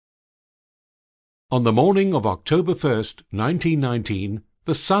On the morning of October 1st, 1919,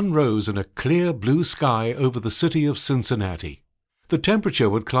 the sun rose in a clear blue sky over the city of Cincinnati. The temperature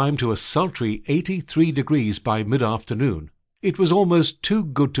would climb to a sultry 83 degrees by mid-afternoon. It was almost too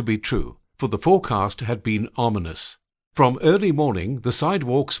good to be true, for the forecast had been ominous. From early morning, the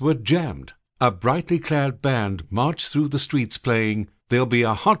sidewalks were jammed. A brightly clad band marched through the streets playing "There'll Be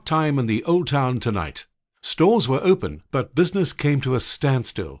a Hot Time in the Old Town Tonight." Stores were open, but business came to a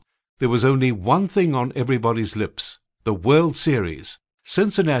standstill. There was only one thing on everybody's lips: the World Series.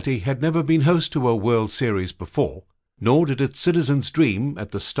 Cincinnati had never been host to a World Series before, nor did its citizens dream at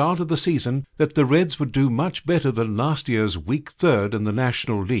the start of the season that the Reds would do much better than last year's weak third in the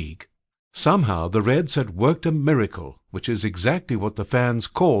National League. Somehow the Reds had worked a miracle, which is exactly what the fans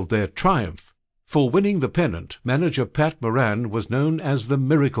called their triumph. For winning the pennant, manager Pat Moran was known as the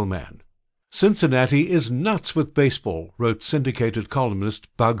Miracle Man. "Cincinnati is nuts with baseball," wrote syndicated columnist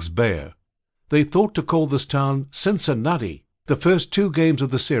Bugs Baer. "They thought to call this town Cincinnati." The first 2 games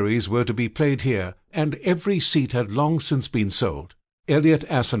of the series were to be played here, and every seat had long since been sold. Elliot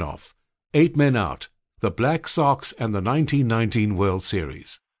Asanoff, 8 Men Out, the Black Sox, and the 1919 World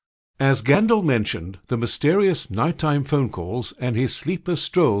Series. As Gandil mentioned, the mysterious nighttime phone calls and his sleepless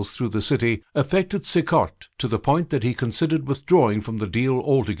strolls through the city affected Cicotte to the point that he considered withdrawing from the deal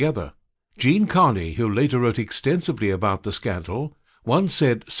altogether. Gene Carney, who later wrote extensively about the scandal, once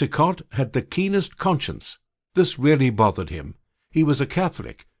said Cicotte had the keenest conscience. This really bothered him. He was a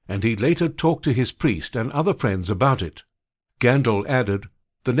Catholic, and he later talked to his priest and other friends about it. Gandil added,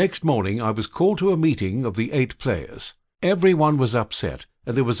 "The next morning I was called to a meeting of the 8 players. Everyone was upset,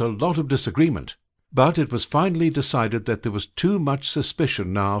 and there was a lot of disagreement. But it was finally decided that there was too much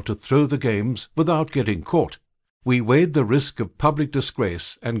suspicion now to throw the games without getting caught. We weighed the risk of public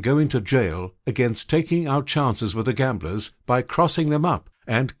disgrace and going to jail against taking our chances with the gamblers by crossing them up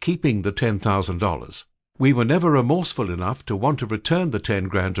and keeping the $10,000. We were never remorseful enough to want to return the 10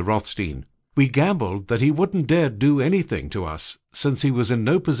 grand to Rothstein. We gambled that he wouldn't dare do anything to us, since he was in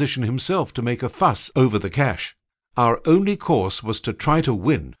no position himself to make a fuss over the cash. Our only course was to try to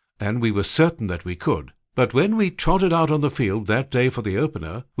win, and we were certain that we could. But when we trotted out on the field that day for the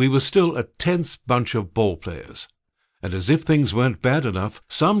opener, we were still a tense bunch of ball players. And as if things weren't bad enough,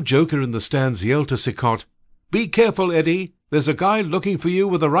 some joker in the stands yelled to Cicotte, 'Be careful, Eddie, there's a guy looking for you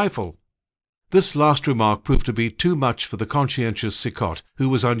with a rifle.' This last remark proved to be too much for the conscientious Cicotte, who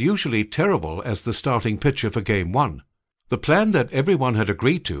was unusually terrible as the starting pitcher for Game 1. The plan that everyone had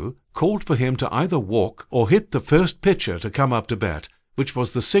agreed to called for him to either walk or hit the first pitcher to come up to bat, which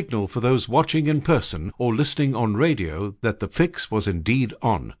was the signal for those watching in person or listening on radio that the fix was indeed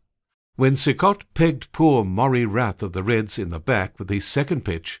on. When Cicotte pegged poor Maury Rath of the Reds in the back with his second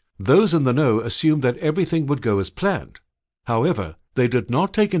pitch, those in the know assumed that everything would go as planned. However, they did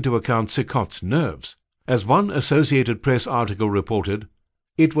not take into account Cicotte's nerves. As one Associated Press article reported,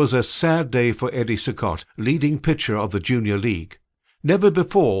 "It was a sad day for Eddie Cicotte, leading pitcher of the Junior League. Never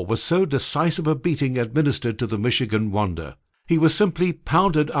before was so decisive a beating administered to the Michigan Wonder. He was simply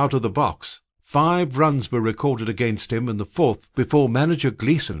pounded out of the box. 5 runs were recorded against him in the 4th before manager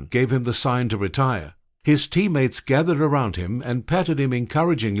Gleason gave him the sign to retire. His teammates gathered around him and patted him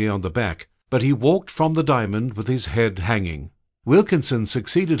encouragingly on the back, but he walked from the diamond with his head hanging. Wilkinson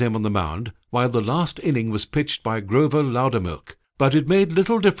succeeded him on the mound, while the last inning was pitched by Grover Loudermilk, but it made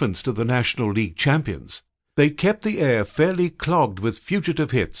little difference to the National League champions. They kept the air fairly clogged with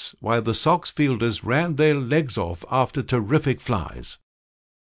fugitive hits, while the Sox fielders ran their legs off after terrific flies.